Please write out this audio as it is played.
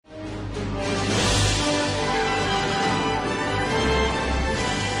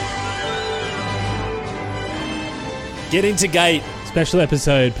Get into Gate. Special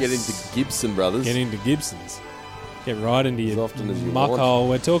episode. Get into Gibson, brothers. Get into Gibsons. Get right into your often as you muckhole.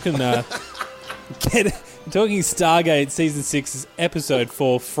 We're talking talking Stargate Season 6's Episode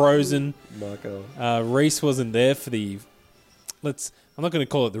 4, Frozen. Marco. Reese wasn't there for the... I'm not going to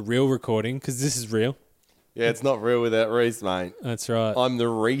call it the real recording, because this is real. Yeah, it's not real without Reese, mate. That's right. I'm the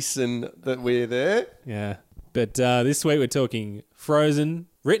reason that we're there. Yeah. But this week we're talking Frozen,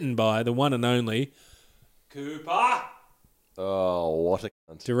 written by the one and only Cooper. Oh, what a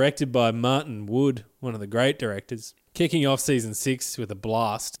cunt. Directed by Martin Wood, one of the great directors. Kicking off Season 6 with a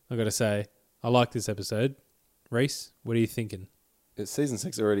blast. I've got to say, I like this episode. Reese, what are you thinking? It's season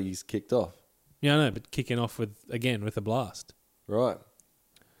 6 already. He's kicked off. Yeah, I know, but kicking off with a blast. Right.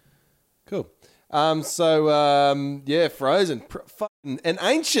 Cool. Frozen. And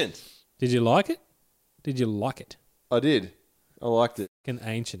Ancient. Did you like it? I did. I liked it. Fucking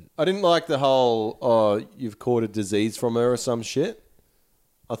Ancient. I didn't like the whole, you've caught a disease from her or some shit.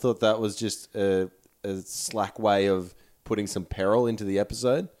 I thought that was just a slack way of putting some peril into the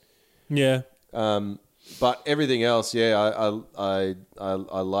episode. Yeah. But everything else, yeah, I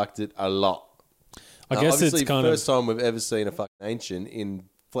liked it a lot. I guess obviously, it's kind first time we've ever seen a fucking Ancient in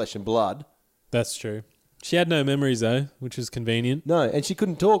flesh and blood. That's true. She had no memories though, which was convenient. No, and she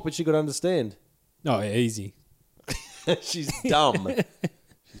couldn't talk, but she could understand. Oh, easy. She's dumb.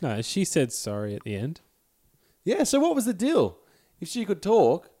 No, she said sorry at the end. Yeah, so what was the deal? If she could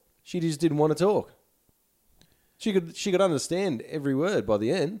talk, she just didn't want to talk. She could understand every word by the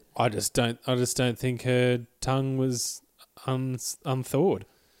end. I just don't think her tongue was unthawed.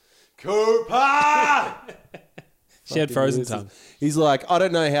 Cooper! She had frozen tongue. He's like, I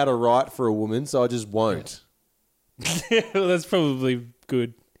don't know how to write for a woman, so I just won't. Well, that's probably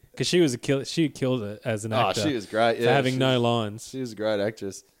good because she was a killer. She killed it as an actor. Oh, she was great. Yeah, for having no lines. She was a great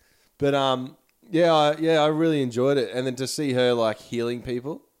actress. But I really enjoyed it. And then to see her like healing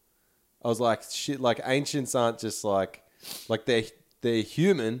people, I was like, shit. Like ancients aren't just like they're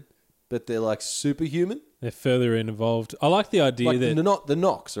human, but they're like superhuman. They're further involved. I like the idea like that the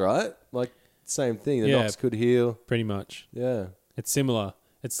Nox, right? Like same thing. The Nox could heal. Pretty much. Yeah, it's similar.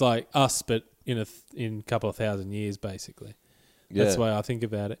 It's like us, but in a couple of thousand years, basically. Yeah. That's the way I think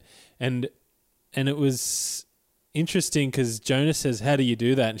about it. And it was interesting because Jonah says, "How do you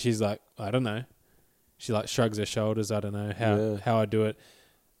do that?" And she's like, "I don't know." She like shrugs her shoulders. I don't know how I do it.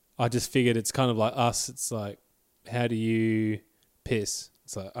 I just figured it's kind of like us. It's like, how do you piss?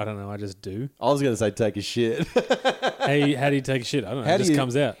 It's like, I don't know. I just do. I was going to say take a shit. Hey, how do you take a shit? I don't know. It just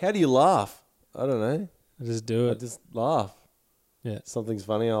comes out. How do you laugh? I don't know. I just do it. I just laugh. Yeah. Something's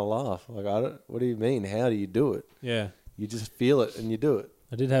funny, I'll laugh. Like what do you mean? How do you do it? Yeah. You just feel it and you do it.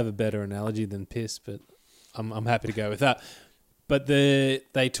 I did have a better analogy than piss, but I'm happy to go with that. But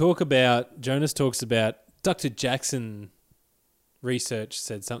Jonas talks about Dr. Jackson research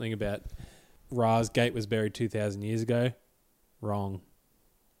said something about Ra's Gate was buried 2,000 years ago. Wrong.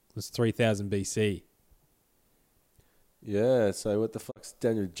 It was 3,000 BC. Yeah, so what the fuck's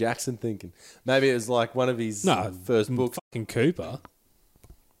Daniel Jackson thinking? Maybe it was like one of his first books. Fucking Cooper.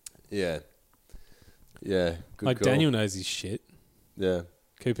 Yeah. Yeah, good like call. Daniel knows his shit. Yeah.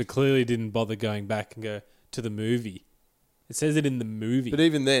 Cooper clearly didn't bother going back and go to the movie. It says it in the movie. But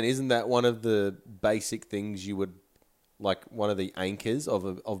even then, isn't that one of the basic things you would, like one of the anchors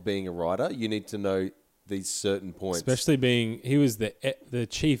of being a writer? You need to know these certain points. Especially being, he was the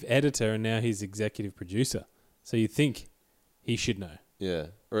chief editor and now he's executive producer. So you think he should know. Yeah.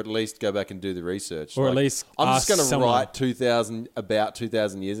 Or at least go back and do the research. Or at least I'm just going to write about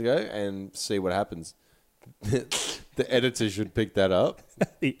 2,000 years ago and see what happens. The editor should pick that up.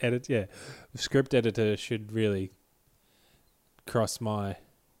 The script editor should really cross my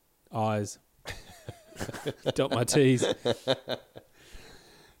I's, dot my T's.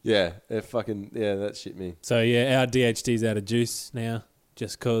 Yeah, that shit me. So our DHD's out of juice now,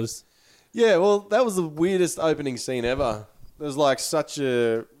 just cause. Yeah, well, that was the weirdest opening scene ever. There's like just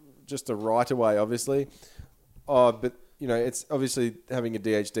a right away, obviously. Oh, but it's obviously having a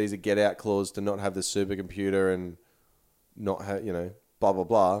DHD is a get out clause to not have the supercomputer and not have, blah, blah,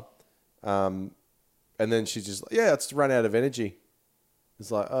 blah. And then she's just like, it's run out of energy.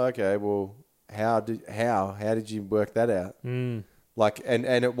 It's like, oh, okay, well, how did you work that out? Mm. Like, and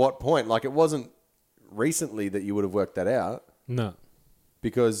at what point? Like, it wasn't recently that you would have worked that out. No.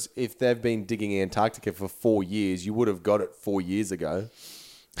 Because if they've been digging Antarctica for 4 years, you would have got it 4 years ago.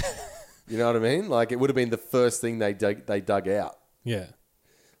 You know what I mean? Like, it would have been the first thing they dug out. Yeah.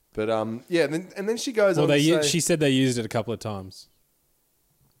 But, and then she goes on to say... She said they used it a couple of times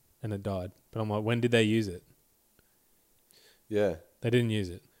and it died. But I'm like, when did they use it? Yeah. They didn't use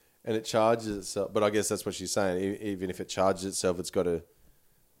it. And it charges itself. But I guess that's what she's saying. Even if it charges itself, it's got a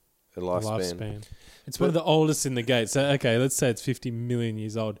lifespan. It's one of the oldest in the gate. So, okay, let's say it's 50 million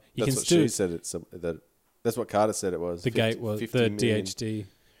years old. That's what she said. That's what Carter said it was. The gate was, the DHD,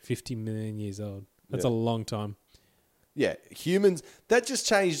 50 million years old. That's a long time. Yeah, humans, that just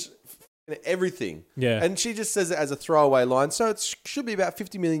changed everything. Yeah. And she just says it as a throwaway line. So it should be about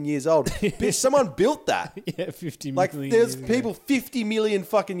 50 million years old. Bitch, someone built that. Yeah, 50 like, million there's years people ago. 50 million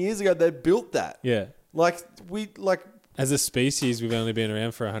fucking years ago that built that. Yeah. As a species, we've only been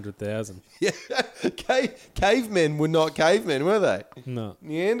around for 100,000. Yeah. Cavemen were not cavemen, were they? No.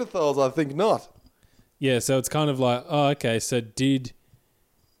 Neanderthals, I think not. Yeah, so it's kind of like, oh, okay, so it's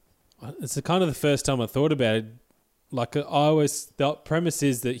kind of the first time I thought about it. Like, the premise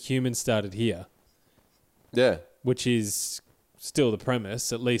is that humans started here. Yeah. Which is still the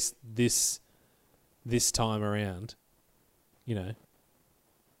premise, at least this time around. You know.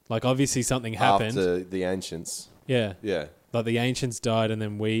 Like, obviously something happened. After the ancients. Yeah. Yeah. Like, the ancients died and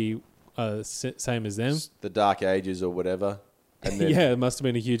then we are same as them. The Dark Ages or whatever. And then, yeah, it must have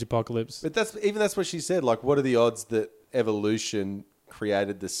been a huge apocalypse. But that's what she said. Like, what are the odds that evolution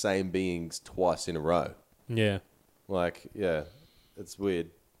created the same beings twice in a row? Yeah. Like, yeah, it's weird.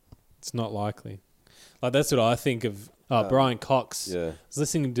 It's not likely. Like, that's what I think of Brian Cox. Yeah. I was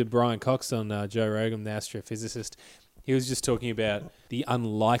listening to Brian Cox on Joe Rogan, the astrophysicist. He was just talking about the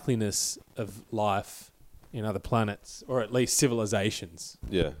unlikeliness of life in other planets, or at least civilizations.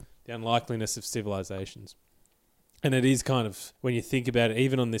 Yeah. The unlikeliness of civilizations. And it is kind of, when you think about it,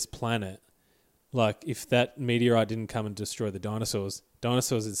 even on this planet, like, if that meteorite didn't come and destroy the dinosaurs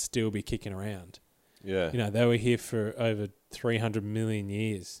would still be kicking around. Yeah. You know, they were here for over 300 million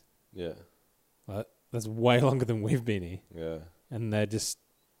years. Yeah. Like, that's way longer than we've been here. Yeah. And they just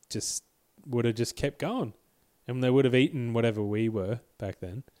would have just kept going. And they would have eaten whatever we were back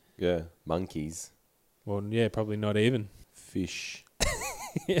then. Yeah. Monkeys. Well, yeah, probably not even. Fish.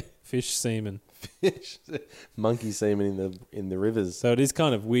 Yeah, fish semen. Fish. Monkey semen in the rivers. So it is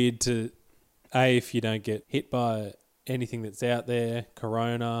kind of weird to, if you don't get hit by anything that's out there,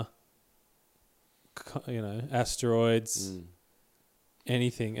 corona, asteroids,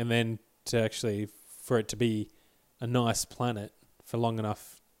 anything, and then for it to be a nice planet for long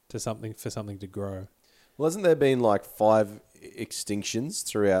enough for something to grow. Well, hasn't there been like 5 extinctions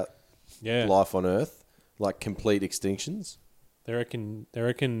throughout life on Earth? Like complete extinctions? They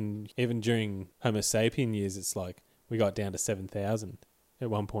reckon even during Homo sapien years, it's like we got down to 7,000 at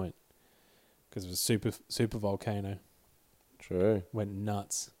one point because it was a super volcano. True. Went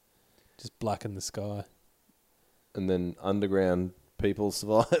nuts. Just blackened the sky. And then underground people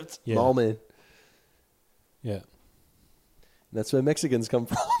survived. Yeah. Mole man. Yeah. And that's where Mexicans come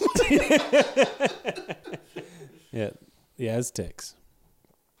from. Yeah. The Aztecs.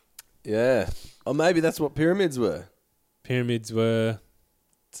 Yeah. Or maybe that's what pyramids were. Pyramids were...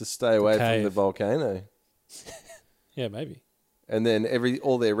 To stay away from cave. the volcano. Yeah, maybe. And then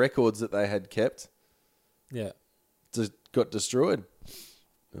all their records that they had kept Yeah. just got destroyed.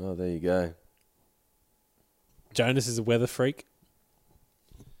 Oh, there you go. Jonas is a weather freak.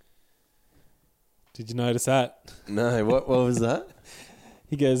 Did you notice that? No, what was that?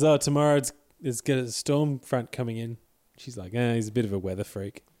 He goes, tomorrow it's got a storm front coming in. She's like, he's a bit of a weather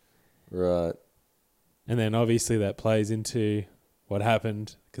freak. Right. And then obviously that plays into what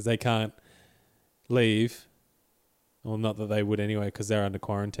happened because they can't leave. Well, not that they would anyway because they're under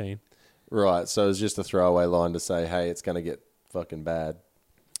quarantine. Right, so it's just a throwaway line to say, hey, it's going to get fucking bad.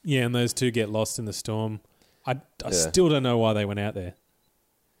 Yeah, and those two get lost in the storm. I still don't know why they went out there.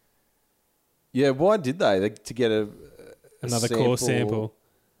 Yeah, why did they? To get another core sample.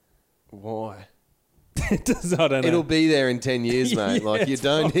 Why? I don't know. It'll be there in 10 years, mate. Yeah, you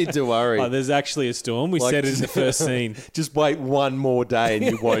don't need to worry. Oh, there's actually a storm. We said it in the first scene. Just wait one more day and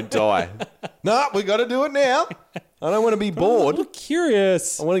you won't die. No, we got to do it now. I don't want to be bored. I'm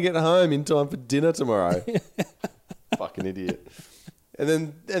curious. I want to get home in time for dinner tomorrow. Fucking idiot.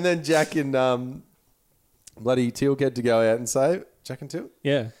 And then Jack and bloody Teal'c had to go out and save Jack and Teal'c.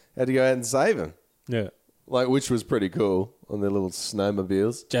 Yeah. Had to go out and save him. Yeah. Like, which was pretty cool on their little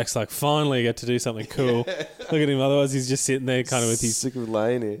snowmobiles. Jack's like, finally get to do something cool. Look at him. Otherwise, he's just sitting there kind of with his... Sick of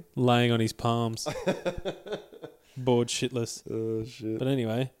laying here. Laying on his palms. Bored shitless. Oh, shit. But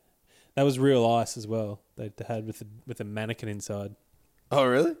anyway, that was real ice as well. They had with a mannequin inside. Oh,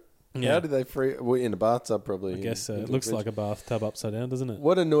 really? Yeah. How did they free... Well, in a bathtub, probably. I guess so. It looks like a bathtub upside down, doesn't it?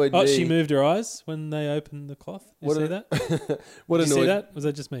 What annoyed me... Oh, she moved her eyes when they opened the cloth. Did you see that? Did you see that? Was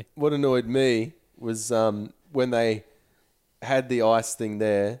that just me? What annoyed me was when they had the ice thing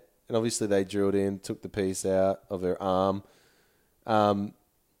there, and obviously they drilled in, took the piece out of her arm,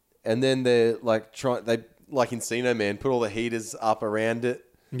 and then they're like they like Encino Man put all the heaters up around it.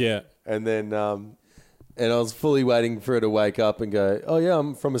 Yeah. And then, and I was fully waiting for her to wake up and go, "Oh yeah,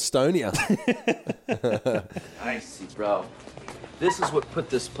 I'm from Estonia." I see, bro. This is what put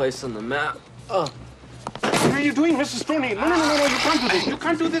this place on the map. What are you doing, Mrs. Stoney? No, you can't do this. You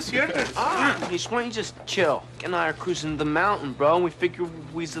can't do this here. Why don't you just chill? Ken and I are cruising the mountain, bro, and we figure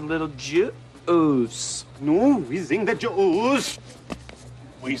we's a little juice. No, whizzing the juice.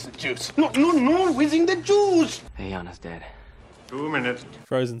 Where's the juice? No, whizzing the juice. Hey, Anna's dead. 2 minutes.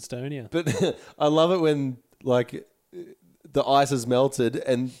 Frozen Stonia. But I love it when like the ice has melted,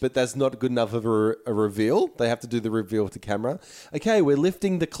 but that's not good enough of a reveal. They have to do the reveal with the camera. Okay, we're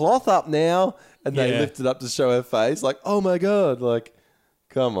lifting the cloth up now, and they lift it up to show her face. Like, oh my god! Like,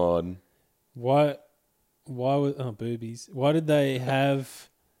 come on. Why was boobies? Why did they have?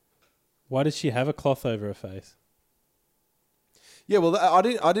 Why did she have a cloth over her face? Yeah, well, I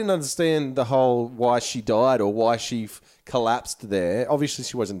didn't understand the whole why she died or why she collapsed there. Obviously,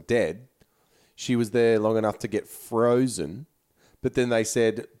 she wasn't dead. She was there long enough to get frozen, but then they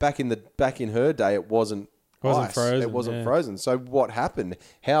said back in her day it wasn't ice. Frozen. It wasn't frozen. So what happened?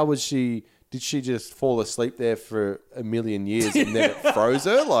 How was she? Did she just fall asleep there for a million years and then it froze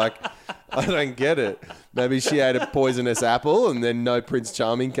her? Like, I don't get it. Maybe she ate a poisonous apple and then no Prince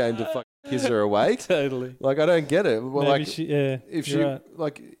Charming came to kiss her awake. Totally. Like, I don't get it. Well, Maybe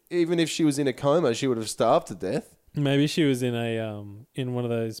like, even if she was in a coma, she would have starved to death. Maybe she was in in one of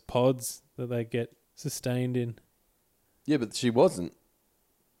those pods that they get sustained in. Yeah, but she wasn't.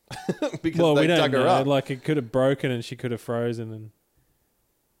 Because we they don't dug know. her up. Like, it could have broken and she could have frozen and,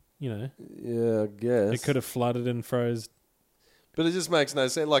 Yeah, I guess. it could have flooded and froze. But it just makes no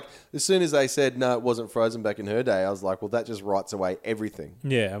sense. Like, as soon as they said, no, it wasn't frozen back in her day, I was like, well, that just writes away everything.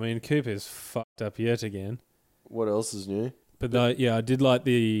 Yeah, I mean, Cooper's fucked up yet again. What else is new? But I did like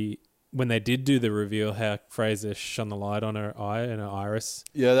when they did do the reveal, how Fraser shone the light on her eye and her iris.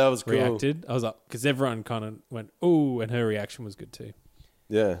 Yeah, that was cool. Reacted. I was like, because everyone kind of went, ooh, and her reaction was good too.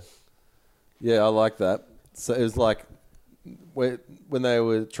 Yeah. Yeah, I like that. So it was like when they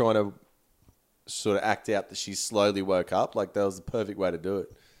were trying to sort of act out that she slowly woke up, like that was the perfect way to do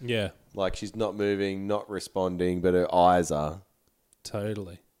it. Yeah. Like she's not moving, not responding, but her eyes are.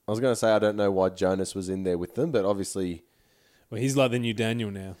 Totally. I was going to say I don't know why Jonas was in there with them, but obviously... Well, he's like the new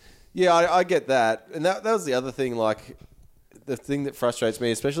Daniel now. Yeah, I get that. And that was the other thing, like the thing that frustrates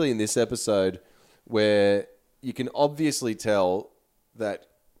me, especially in this episode, where you can obviously tell that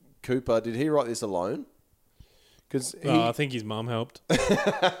Cooper, did he write this alone? Because I think his mum helped.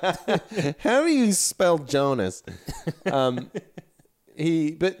 How do you spell Jonas? But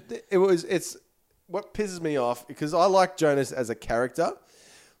it's what pisses me off, because I like Jonas as a character,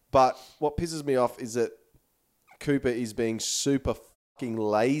 but what pisses me off is that Cooper is being super fucking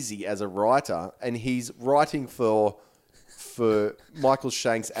lazy as a writer, and he's writing for Michael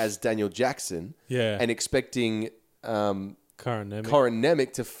Shanks as Daniel Jackson, and expecting Corin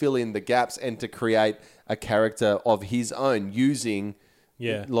Nemec to fill in the gaps and to create a character of his own using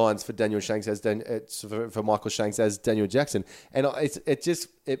lines for Daniel Shanks for Michael Shanks as Daniel Jackson, and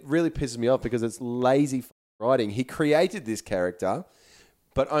it really pisses me off because it's lazy writing. He created this character,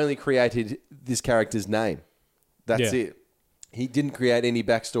 but only created this character's name. That's it. He didn't create any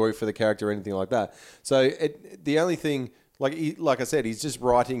backstory for the character or anything like that. So the only thing, like I said, he's just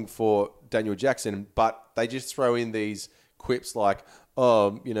writing for Daniel Jackson, but they just throw in these quips like,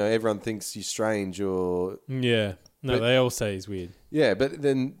 oh, everyone thinks he's strange, or they all say he's weird. Yeah, but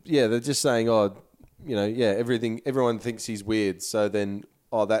then they're just saying, oh, everyone thinks he's weird. So then,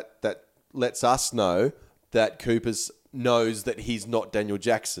 that lets us know that Cooper knows that he's not Daniel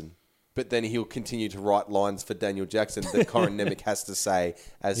Jackson. But then he'll continue to write lines for Daniel Jackson that Corin Nemec has to say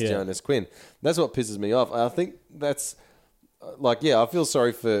as Jonas Quinn. That's what pisses me off. I think that's I feel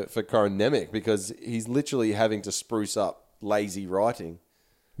sorry for Corin Nemec because he's literally having to spruce up lazy writing.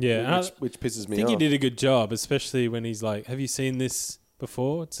 Yeah, which pisses me off. I think he did a good job, especially when he's like, have you seen this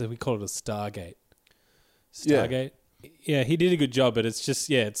before? So we call it a Stargate. Yeah, he did a good job, but it's just,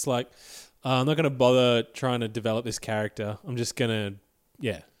 it's like, I'm not going to bother trying to develop this character. I'm just going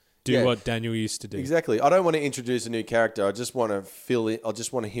to, do what Daniel used to do. Exactly. I don't want to introduce a new character. I just want to fill in. I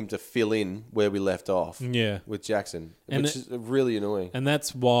just want him to fill in where we left off. Yeah. With Jackson, which is really annoying. And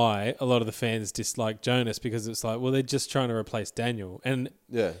that's why a lot of the fans dislike Jonas, because it's like, well, they're just trying to replace Daniel. And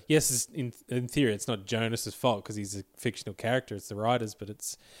yes, in theory, it's not Jonas's fault because he's a fictional character. It's the writers, but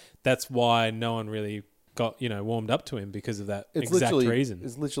that's why no one really got warmed up to him because of that exact reason.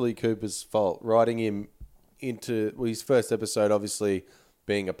 It's literally Cooper's fault. Writing him into his first episode, obviously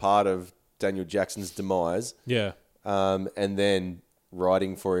being a part of Daniel Jackson's demise. Yeah. And then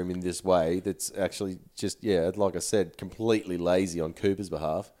writing for him in this way that's actually just, like I said, completely lazy on Cooper's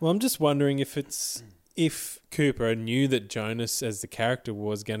behalf. Well, I'm just wondering if Cooper knew that Jonas as the character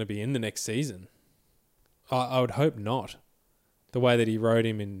was going to be in the next season. I would hope not. The way that he wrote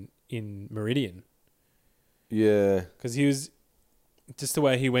him in Meridian. Yeah. Because he was... Just the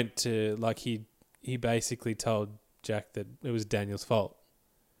way he went to... Like, he basically told Jack that it was Daniel's fault.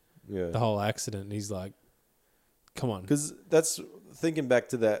 Yeah. The whole accident. And he's like, come on. Because that's... Thinking back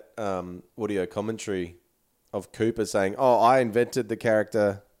to that audio commentary of Cooper saying, I invented the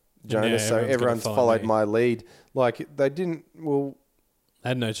character Jonas, so everyone's followed my lead. Like, they didn't... Well... I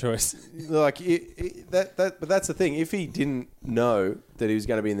had no choice. Like, but that's the thing. If he didn't know that he was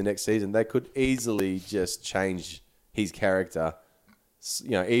going to be in the next season, they could easily just change his character,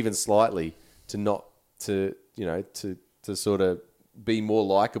 even slightly to sort of be more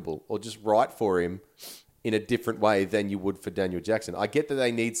likable, or just write for him in a different way than you would for Daniel Jackson. I get that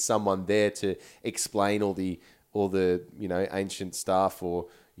they need someone there to explain all the ancient stuff, or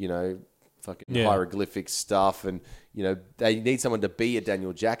fucking hieroglyphic stuff, and they need someone to be a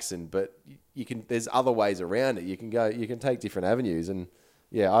Daniel Jackson, but there's other ways around it. You can take different avenues, and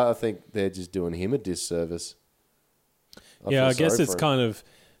I think they're just doing him a disservice. I guess it's kind of,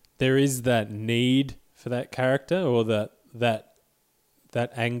 there is that need for that character, or that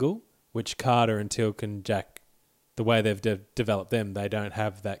angle, which Carter and Teal'c and Jack, the way they've developed them, they don't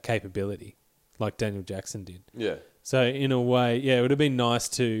have that capability like Daniel Jackson did. Yeah. So in a way, it would have been nice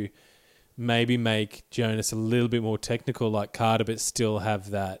to maybe make Jonas a little bit more technical like Carter, but still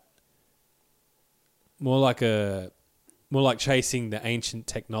have that more like chasing the ancient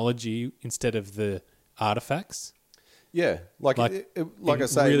technology instead of the artifacts. Yeah, like I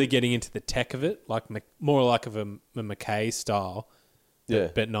say, really getting into the tech of it, like more like of a McKay style,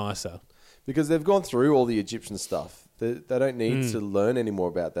 but nicer. Because they've gone through all the Egyptian stuff. They don't need to learn any more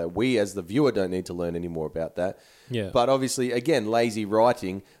about that. We, as the viewer, don't need to learn any more about that. Yeah. But obviously, again, lazy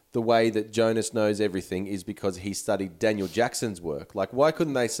writing. The way that Jonas knows everything is because he studied Daniel Jackson's work. Like, why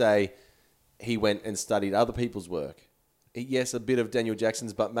couldn't they say he went and studied other people's work? Yes, a bit of Daniel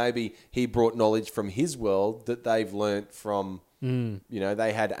Jackson's, but maybe he brought knowledge from his world that they've learnt from.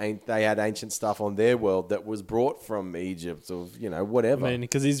 They had ancient stuff on their world that was brought from Egypt, or whatever. I mean,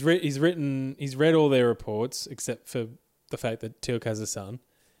 because he's read all their reports except for the fact that Teal'c has a son.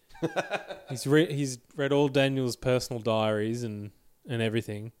 He's read all Daniel's personal diaries and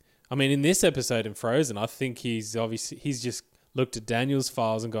everything. I mean, in this episode in Frozen, I think he's just looked at Daniel's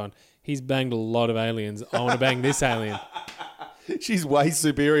files and gone, he's banged a lot of aliens. I want to bang this alien. She's way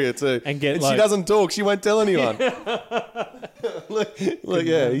superior too. And she doesn't talk. She won't tell anyone.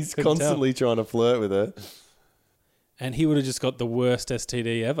 He's constantly trying to flirt with her. And he would have just got the worst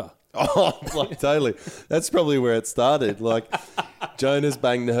STD ever. Oh, like totally. That's probably where it started. Like, Jonas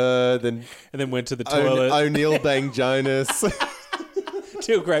banged her, then went to the toilet. O'Neill banged Jonas.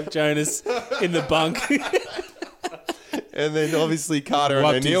 Teal'c grabbed Jonas in the bunk. And then obviously Carter and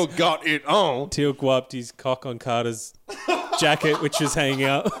O'Neill got it on. Teal'c wiped his cock on Carter's jacket, which was hanging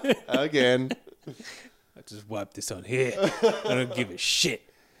out. Again. I just wiped this on here. I don't give a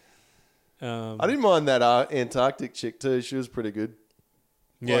shit. I didn't mind that Antarctic chick too. She was pretty good.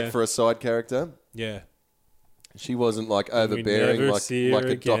 Yeah. Like, for a side character. Yeah. She wasn't like overbearing like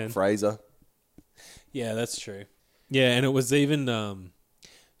a Doc Fraser. Yeah, that's true. Yeah, and it was even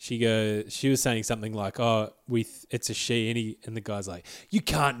she was saying something like, it's a she, and the guy's like, you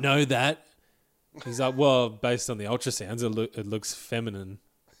can't know that. He's like, well, based on the ultrasounds, it looks feminine.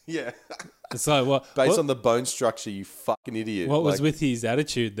 Yeah. It's like, what? Based on the bone structure, you fucking idiot. What was with his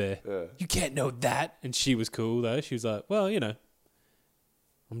attitude there? Yeah. You can't know that. And she was cool, though. She was like, well,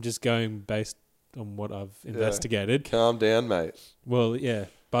 I'm just going based on what I've investigated. Calm down, mate. Well, yeah.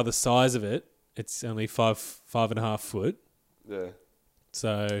 By the size of it, it's only 5.5 foot. Yeah.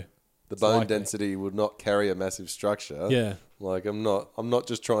 So the bone density would not carry a massive structure. Yeah. Like, I'm not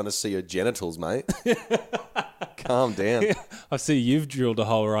just trying to see her genitals, mate. Calm down. I see you've drilled a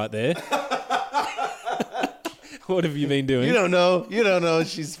hole right there. What have you been doing? You don't know.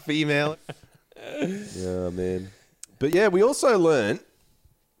 She's female. Yeah, man. But yeah, we also learned,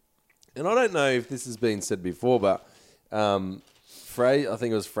 and I don't know if this has been said before, but I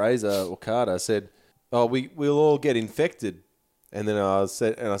think it was Fraser or Carter said, we'll all get infected. And then I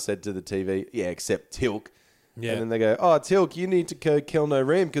said to the TV, yeah, except Teal'c. Yeah. And then they go, Teal'c, you need to go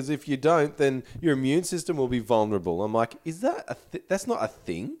Kelno-Reem, because if you don't, then your immune system will be vulnerable. I'm like, is that that's not a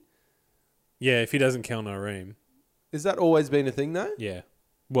thing? Yeah, if he doesn't Kelno-Reem. Has that always been a thing, though? Yeah.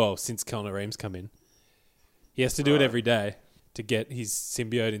 Well, since Kelno-Reem's come in. He has to do it every day to get his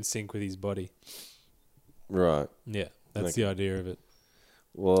symbiote in sync with his body. Right. Yeah, that's the idea of it.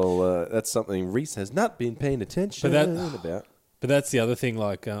 Well, that's something Reese has not been paying attention about. But that's the other thing,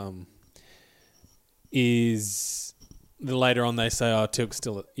 like, is the later on they say, oh, Tilk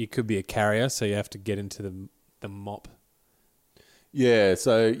still, you could be a carrier, so you have to get into the mop. Yeah,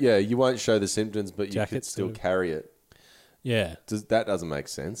 so, you won't show the symptoms, but you Jacket could still sort of. carry it. Yeah. That doesn't make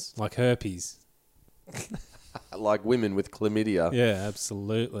sense. Like herpes. Like women with chlamydia. Yeah,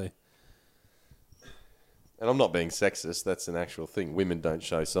 absolutely. And I'm not being sexist. That's an actual thing. Women don't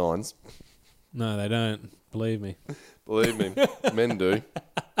show signs. No, they don't. Believe me. Believe me, men do.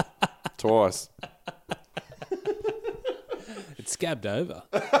 Twice. It's scabbed over.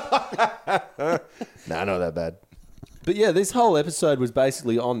 Nah, not that bad. But yeah, this whole episode was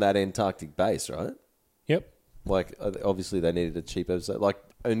basically on that Antarctic base, right? Yep. Like, obviously they needed a cheap episode. Like,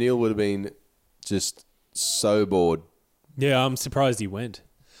 O'Neill would have been just so bored. Yeah, I'm surprised he went.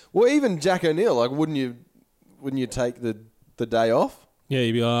 Well, even Jack O'Neill, like, wouldn't you take the day off? Yeah,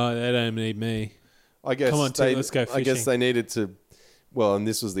 you'd be like, oh, they don't need me. I guess. Come on, Tim, let's go I guess fishing. they needed to. Well, and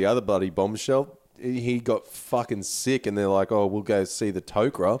this was the other bloody bombshell. He got fucking sick, and they're like, "Oh, we'll go see the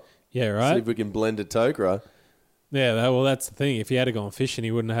Tok'ra. Yeah, See right? if we can blend a Tok'ra." Yeah, well, that's the thing. If he had gone fishing,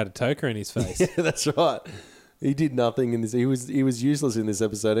 he wouldn't have had a toker in his face. Yeah, that's right. He did nothing in this. He was useless in this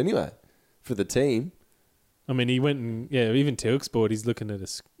episode anyway for the team. I mean, he went and, even Tilk's board, he's looking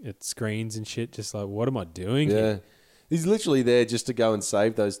at screens and shit, just like, what am I doing Yeah, here? he's literally there just to go and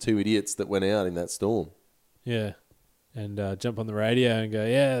save those two idiots that went out in that storm. Yeah. And jump on the radio and go,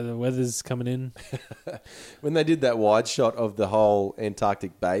 yeah, the weather's coming in. When they did that wide shot of the whole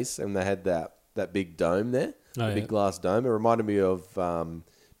Antarctic base and they had that big dome there, the big glass dome, it reminded me of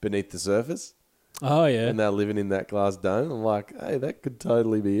Beneath the Surface. Oh, yeah. And they're living in that glass dome. I'm like, hey, that could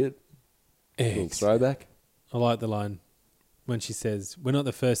totally be it. Little throwback. I like the line when she says, we're not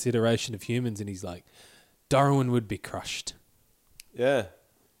the first iteration of humans. And he's like, Darwin would be crushed. Yeah.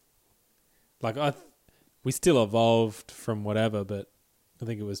 Like, we still evolved from whatever, but I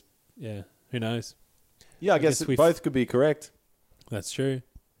think it was, who knows? Yeah, I guess both could be correct. That's true.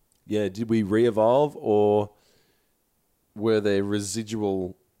 Yeah, did we re-evolve or were there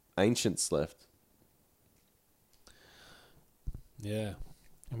residual ancients left? Yeah.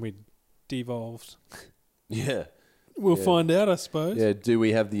 And we devolved. Yeah. We'll find out, I suppose. Yeah, do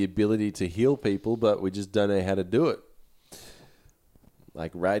we have the ability to heal people, but we just don't know how to do it?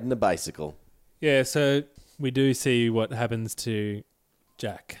 Like riding a bicycle. Yeah, so we do see what happens to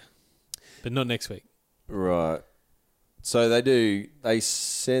Jack, but not next week. Right. So they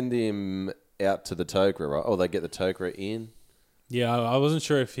send him out to the Tok'ra, right? Or they get the Tok'ra in? Yeah, I wasn't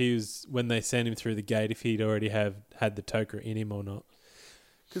sure if he was, when they sent him through the gate, if he'd already had the Tok'ra in him or not.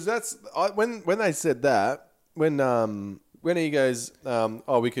 Because when they said that, when he goes,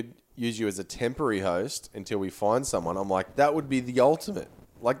 we could use you as a temporary host until we find someone, I'm like, that would be the ultimate.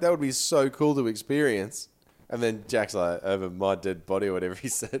 Like, that would be so cool to experience. And then Jack's like, over my dead body or whatever he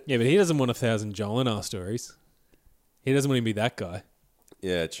said. Yeah, but he doesn't want 1,000 Joel in our stories. He doesn't want to be that guy.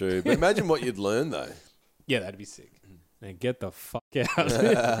 Yeah, true. But imagine what you'd learn, though. Yeah, that'd be sick. Now get the fuck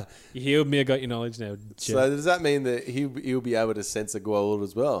out. You healed me, I got your knowledge now. So does that mean that he'll be able to sense a Goa'uld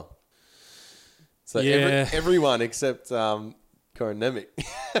as well? So Yeah. everyone except Coronemic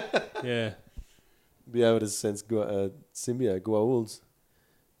Yeah. be able to sense symbiote Goa'ulds.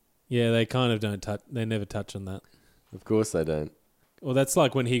 Yeah, they kind of don't touch, they never touch on that. Of course they don't. Well, that's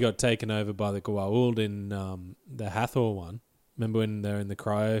like when he got taken over by the Goa'uld in the Hathor one. Remember when they're in the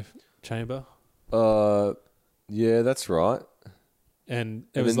cryo chamber? Yeah, that's right. And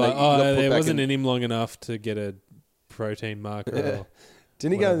it And was then like, he got put it back wasn't in- in him long enough to get a protein marker. Yeah. Or,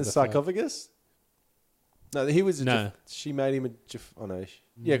 Didn't he go whatever in the the fuck. sarcophagus? No, he was. No. She made him a. Oh no.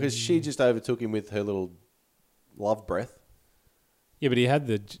 Yeah, because she just overtook him with her little love breath. yeah, but he had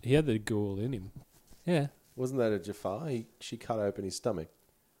the Goa'uld in him. Yeah. Wasn't that a Jafar? She cut open his stomach.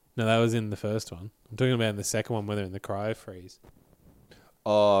 No, that was in the first one. I'm talking about in the second one where they're in the cryo freeze.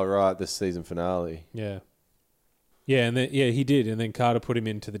 Oh right, the season finale. Yeah. Yeah, and then he did, and then Carter put him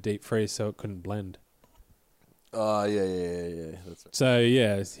into the deep freeze so it couldn't blend. Oh yeah. That's right. So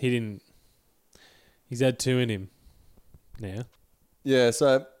yeah, he didn't. He's had two in him now. Yeah,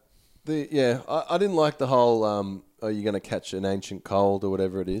 so I didn't like the whole are you going to catch an ancient cold or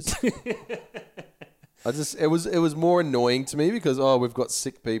whatever it is. It was more annoying to me because we've got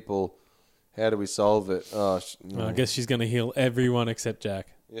sick people. How do we solve it? Well, I guess she's going to heal everyone except Jack,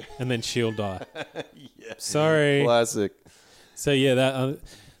 and then she'll die. Yeah. Sorry. Classic. So yeah,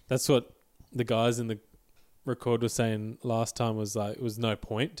 that's what the guys in the record were saying last time was like it was no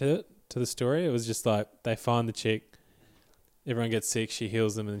point to the story. It was just like they find the chick, everyone gets sick, she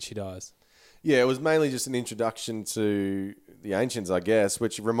heals them, and then she dies. Yeah, it was mainly just an introduction to the ancients, I guess,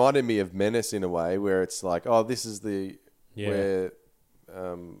 which reminded me of Menace in a way, where it's like, oh, this is where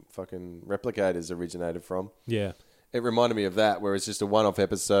fucking replicators originated from. Yeah. It reminded me of that, where it's just a one-off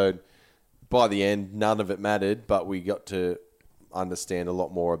episode. By the end, none of it mattered, but we got to understand a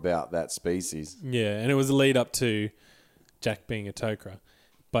lot more about that species. Yeah, and it was a lead up to Jack being a Tok'ra.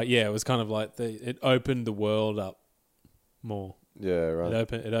 But yeah, it was kind of like it opened the world up more. Yeah, right.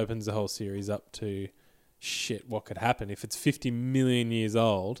 It opens the whole series up to shit. What could happen if it's 50 million years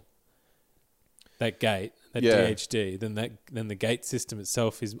old? That gate, that DHD, then the gate system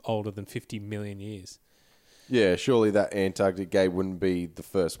itself is older than 50 million years. Yeah, surely that Antarctic gate wouldn't be the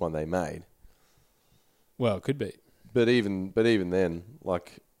first one they made. Well, it could be. But even then,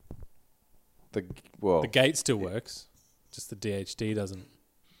 like the gate still works, just the DHD doesn't.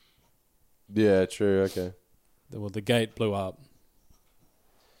 Yeah, true. Okay. The gate blew up.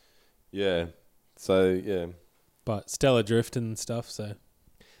 Yeah. So yeah. But stellar drift and stuff. So.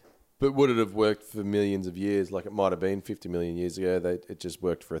 But would it have worked for millions of years? Like it might have been 50 million years ago. It just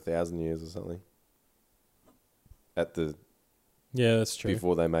worked for 1,000 years or something. Yeah, that's true.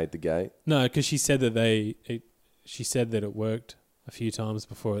 Before they made the gate. No, because she said that it worked a few times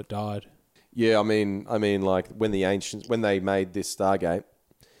before it died. Yeah, I mean, like when they made this Stargate,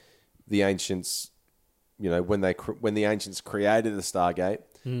 the ancients, when the ancients created the Stargate,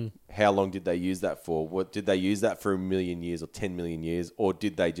 how long did they use that for? What did they use that for? 1 million years or 10 million years, or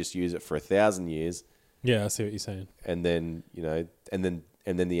did they just use it for 1,000 years? Yeah, I see what you're saying. And then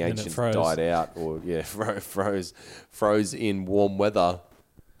and then the ancients died out, or froze in warm weather.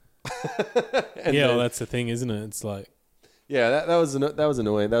 Well, that's the thing, isn't it? It's like, yeah, that was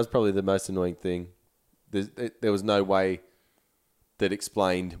annoying. That was probably the most annoying thing. There was no way that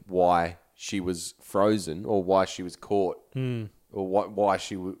explained why she was frozen or why she was caught or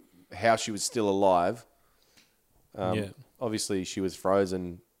how she was still alive. Obviously, she was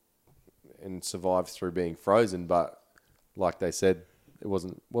frozen and survived through being frozen, but like they said, it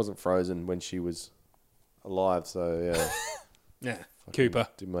wasn't frozen when she was alive. So yeah, yeah, Cooper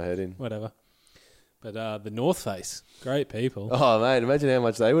did my head in. Whatever. But the North Face, great people. Oh, mate, imagine how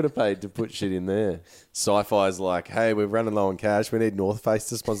much they would have paid to put shit in there. Sci-Fi's like, hey, we're running low on cash. We need North Face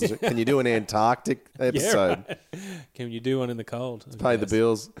to sponsor. Can you do an Antarctic episode? Yeah, right. Can you do one in the cold? To pay the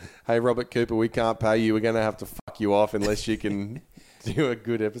bills. Hey, Robert Cooper, we can't pay you. We're going to have to fuck you off unless you can do a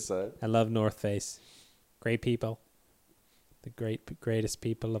good episode. I love North Face. Great people. The greatest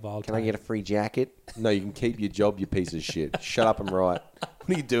people of all time. Can I get a free jacket? No, you can keep your job, you piece of shit. Shut up and write. What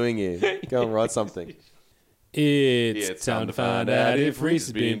are you doing here? Go and write something. It's time to find out if Reese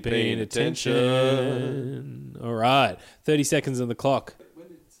has been paying attention. All right. 30 seconds on the clock. When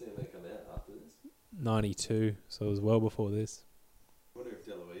did CMA come out after this? 92. So it was well before this. I wonder if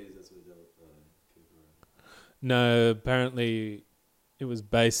Deloise, that's what No, apparently it was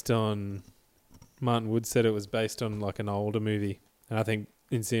based on... Martin Wood said it was based on like an older movie. And I think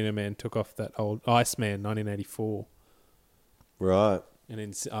Encino Man took off that old Iceman, 1984. Right.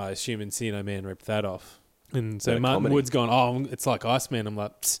 And I assume Encino Man ripped that off. And so Martin Wood's gone, oh, it's like Iceman. I'm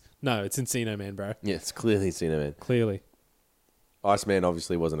like, no, it's Encino Man, bro. Yeah, it's clearly Encino Man. Clearly. Iceman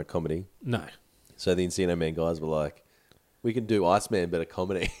obviously wasn't a comedy. No. So the Encino Man guys were like, we can do Iceman, but a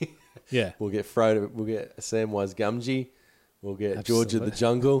comedy. Yeah. We'll get Samwise Gamgee. We'll get George of the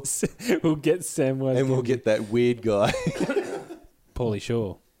Jungle. We'll get Samwise. And we'll get that weird guy. Pauly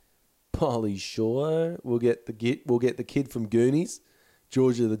Shore. Pauly Shore. We'll get the kid from Goonies.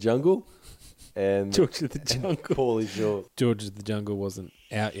 George of the Jungle. And George of the Jungle. Pauly Shore. George of the Jungle wasn't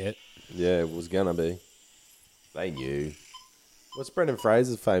out yet. Yeah, it was gonna be. They knew. What's Brendan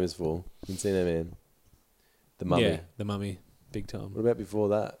Fraser famous for? Encino Man. The Mummy. Yeah, The Mummy. Big time. What about before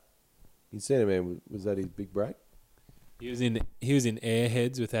that? Encino Man, was that his big break? He was in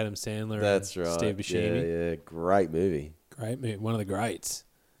Airheads with Adam Sandler. That's and right. Steve Buscemi. Yeah, great movie. Great movie, one of the greats.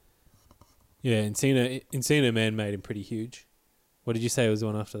 Yeah, Encino Man made him pretty huge. What did you say was the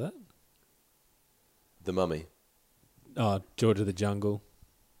one after that? The Mummy. Oh, George of the Jungle.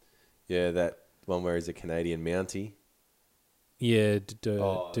 Yeah, that one where he's a Canadian Mountie. Yeah,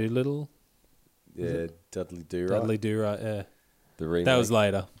 Doolittle. Yeah, Dudley Do-Right. Dudley Do-Right. Yeah, the remake. that was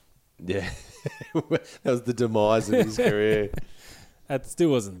later. Yeah, that was the demise of his career. That still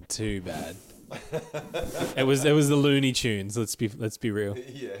wasn't too bad. It was the Looney Tunes. Let's be real.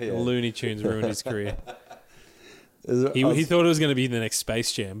 Yeah. The Looney Tunes ruined his career. He thought it was going to be the next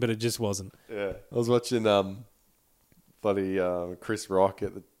Space Jam, but it just wasn't. Yeah, I was watching Chris Rock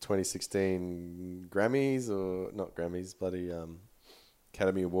at the 2016 Grammys, or not Grammys,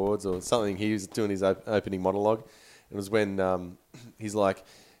 Academy Awards or something. He was doing his opening monologue. It was when he's like,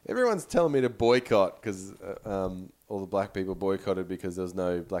 everyone's telling me to boycott because all the black people boycotted because there was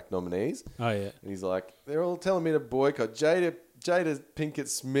no black nominees. Oh yeah. And he's like, they're all telling me to boycott. Jada Pinkett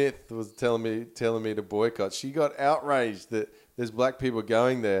Smith was telling me to boycott. She got outraged that there's black people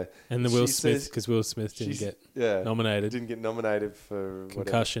going there. And Will Smith, because Will Smith didn't get nominated. Didn't get nominated for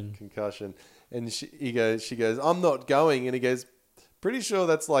Concussion. Concussion. And she goes, I'm not going. And he goes, pretty sure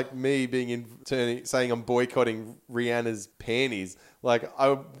that's like me saying I'm boycotting Rihanna's panties. Like,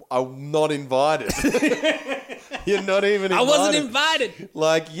 I'm not invited. You're not even invited. I wasn't invited.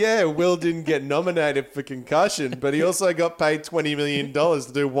 Like, yeah, Will didn't get nominated for Concussion, but he also got paid $20 million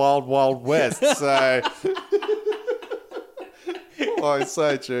to do Wild Wild West. So, it's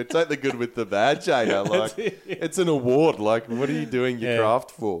so true. Take the good with the bad, Jada. Like, it's an award. Like, what are you doing your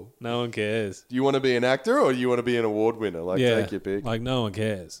craft for? No one cares. Do you want to be an actor or do you want to be an award winner? Like, take your pick. Like, no one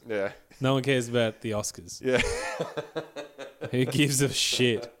cares. Yeah. No one cares about the Oscars. Yeah. Who gives a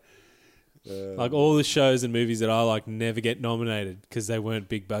shit? Like, all the shows and movies that I like never get nominated because they weren't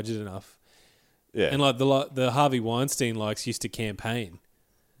big budget enough. Yeah. And like the Harvey Weinstein likes used to campaign.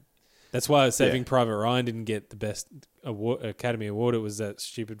 That's why Saving Private Ryan didn't get the best Academy Award. It was that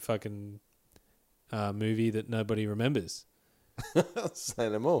stupid fucking movie that nobody remembers. Say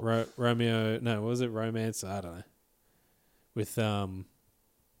no more. Romeo, no, what was it? Romance? I don't know. With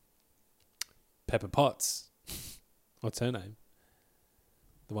Pepper Potts. What's her name?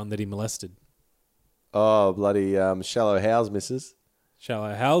 The one that he molested. Oh, bloody Shallow How's Missus.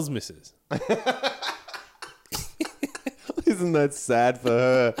 Shallow How's Missus. Isn't that sad for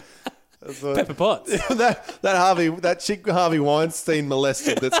her? Pepper Potts. that chick Harvey Weinstein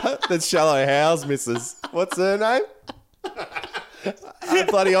molested. That's Shallow How's Missus. What's her name?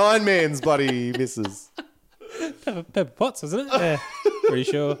 Bloody Iron Man's bloody Missus. Pepper Potts, wasn't it? Yeah, pretty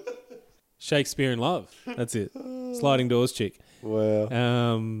sure. Shakespeare in Love. That's it. Sliding Doors chick.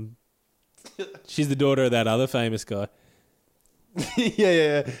 Wow. She's the daughter of that other famous guy.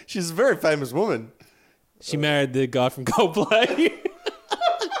 Yeah. She's a very famous woman. She married the guy from Coldplay.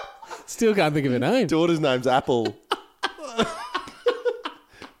 Still can't think of her name. Daughter's name's Apple.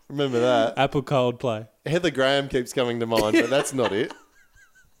 Remember that? Apple Coldplay. Heather Graham keeps coming to mind, but that's not it.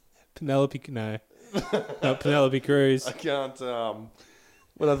 Penelope Cruz. I can't.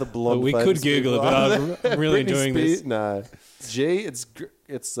 What other blonde? We could Google it, but I'm really enjoying this. No, it's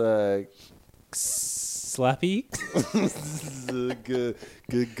Slappy.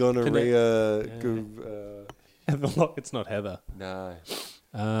 Good gonorrhea. It's not Heather. No.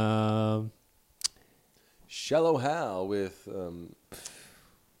 Shallow Hal with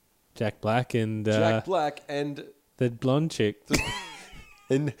Jack Black and the blonde chick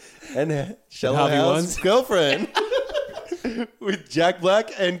and Shallow Hal's girlfriend with Jack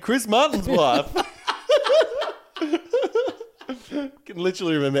Black and Chris Martin's wife. Can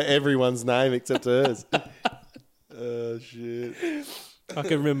literally remember everyone's name except hers. Oh shit! I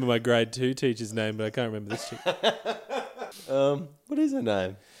can remember my grade 2 teacher's name, but I can't remember this chick. What is her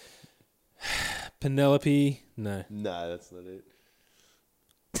name? Penelope. No, that's not it.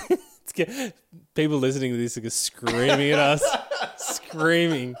 People listening to this are screaming at us.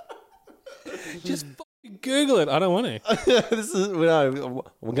 Screaming. Just fucking Google it. I don't want to.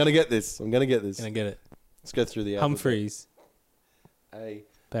 We're going to get this. Can I get it? Let's go through the alphabet. Humphreys.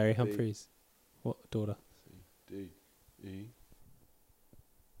 Barry B, Humphreys. What daughter? D, E.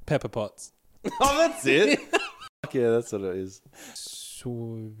 Pepper Potts. Oh, that's it. Yeah, that's what it is.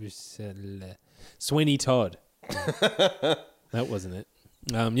 Sweeney Todd. That wasn't it.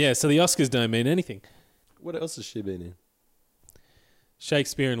 So the Oscars don't mean anything. What else has she been in?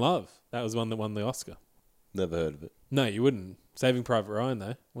 Shakespeare in Love. That was one that won the Oscar. Never heard of it. No, you wouldn't. Saving Private Ryan,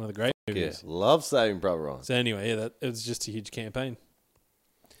 though. One of the great movies. Yeah, love Saving Private Ryan. So anyway, it was just a huge campaign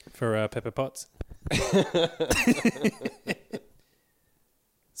for Pepper Potts.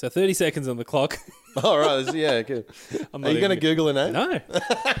 So 30 seconds on the clock. All right. Yeah, good. Are you going to Google her name? No.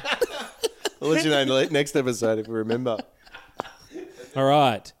 I'll let you know next episode if we remember. All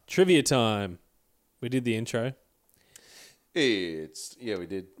right. Trivia time. We did the intro. We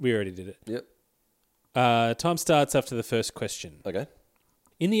did. We already did it. Yep. Time starts after the first question. Okay.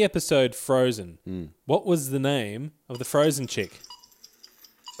 In the episode Frozen, what was the name of the Frozen chick?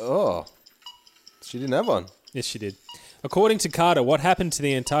 Oh, she didn't have one. Yes, she did. According to Carter, what happened to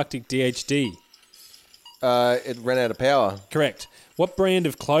the Antarctic DHD? It ran out of power. Correct. What brand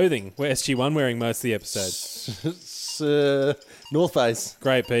of clothing were SG-1 wearing most of the episode? North Face.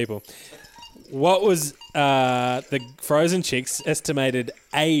 Great people. What was the Frozen chick's estimated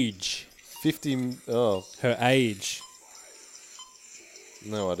age? 50. Oh. Her age.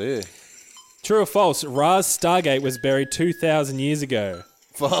 No idea. True or false? Ra's Stargate was buried 2,000 years ago.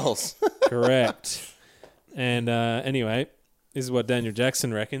 False. Correct. And anyway, this is what Daniel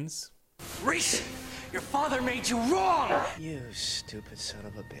Jackson reckons. Reese, your father made you wrong! You stupid son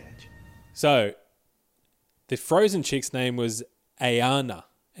of a bitch. So, the Frozen chick's name was Ayana.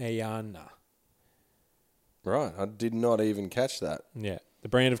 Ayana. Right, I did not even catch that. Yeah. The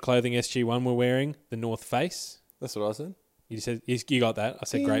brand of clothing SG1 were wearing, the North Face. That's what I said. You got that. I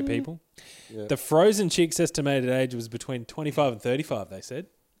said great people. Yeah. The Frozen chick's estimated age was between 25 and 35, they said.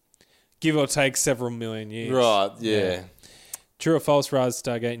 Give or take several million years. Right, yeah. True or false, Rise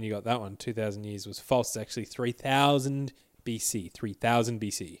Stargate, you got that one. 2,000 years was false. It's actually 3,000 BC. 3,000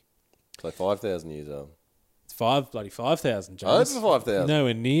 BC. So 5,000 years old. It's 5,000, Jones. Over 5,000.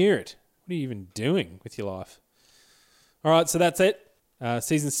 Nowhere near it. What are you even doing with your life? All right, so that's it.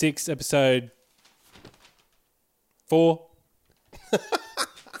 Season 6, episode 4.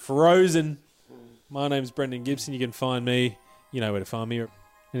 Frozen. My name's Brendan Gibson. You can find me. You know where to find me.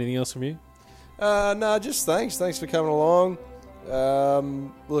 Anything else from you? No, just thanks. Thanks for coming along.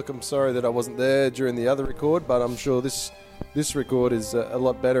 Look, I'm sorry that I wasn't there during the other record, but I'm sure this record is a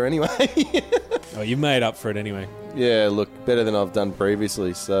lot better anyway. Oh, you made up for it anyway. Yeah, look, better than I've done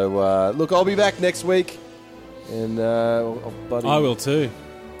previously. So, look, I'll be back next week. And, buddy. I will too.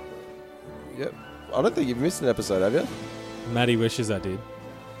 Yep. I don't think you've missed an episode, have you? Maddie wishes I did.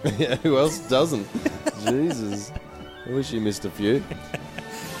 Yeah, who else doesn't? Jesus. I wish you missed a few.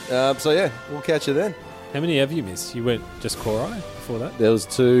 So, yeah, we'll catch you then. How many have you missed? You went just Korai before that? There was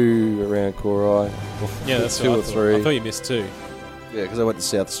 2 around Korai. Yeah, that's 2 what or I thought. 3. I thought you missed 2. Yeah, because I went to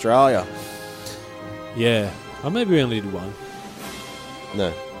South Australia. Yeah. Oh, maybe we only did 1.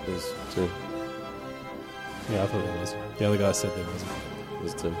 No, there's 2. Yeah, I thought there was. The other guy said there wasn't.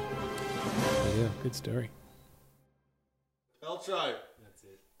 There's 2. But yeah, good story. Beltro. That's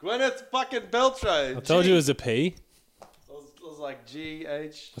it. Gwyneth fucking Beltro. I told you it was a P. I was like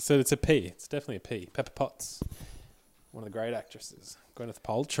G-H. I said it's a P. It's definitely a P. Pepper Potts. One of the great actresses. Gwyneth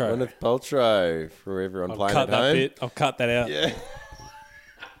Paltrow. Gwyneth Paltrow for everyone I'll playing cut at that home. bit. I'll cut that out. Yeah.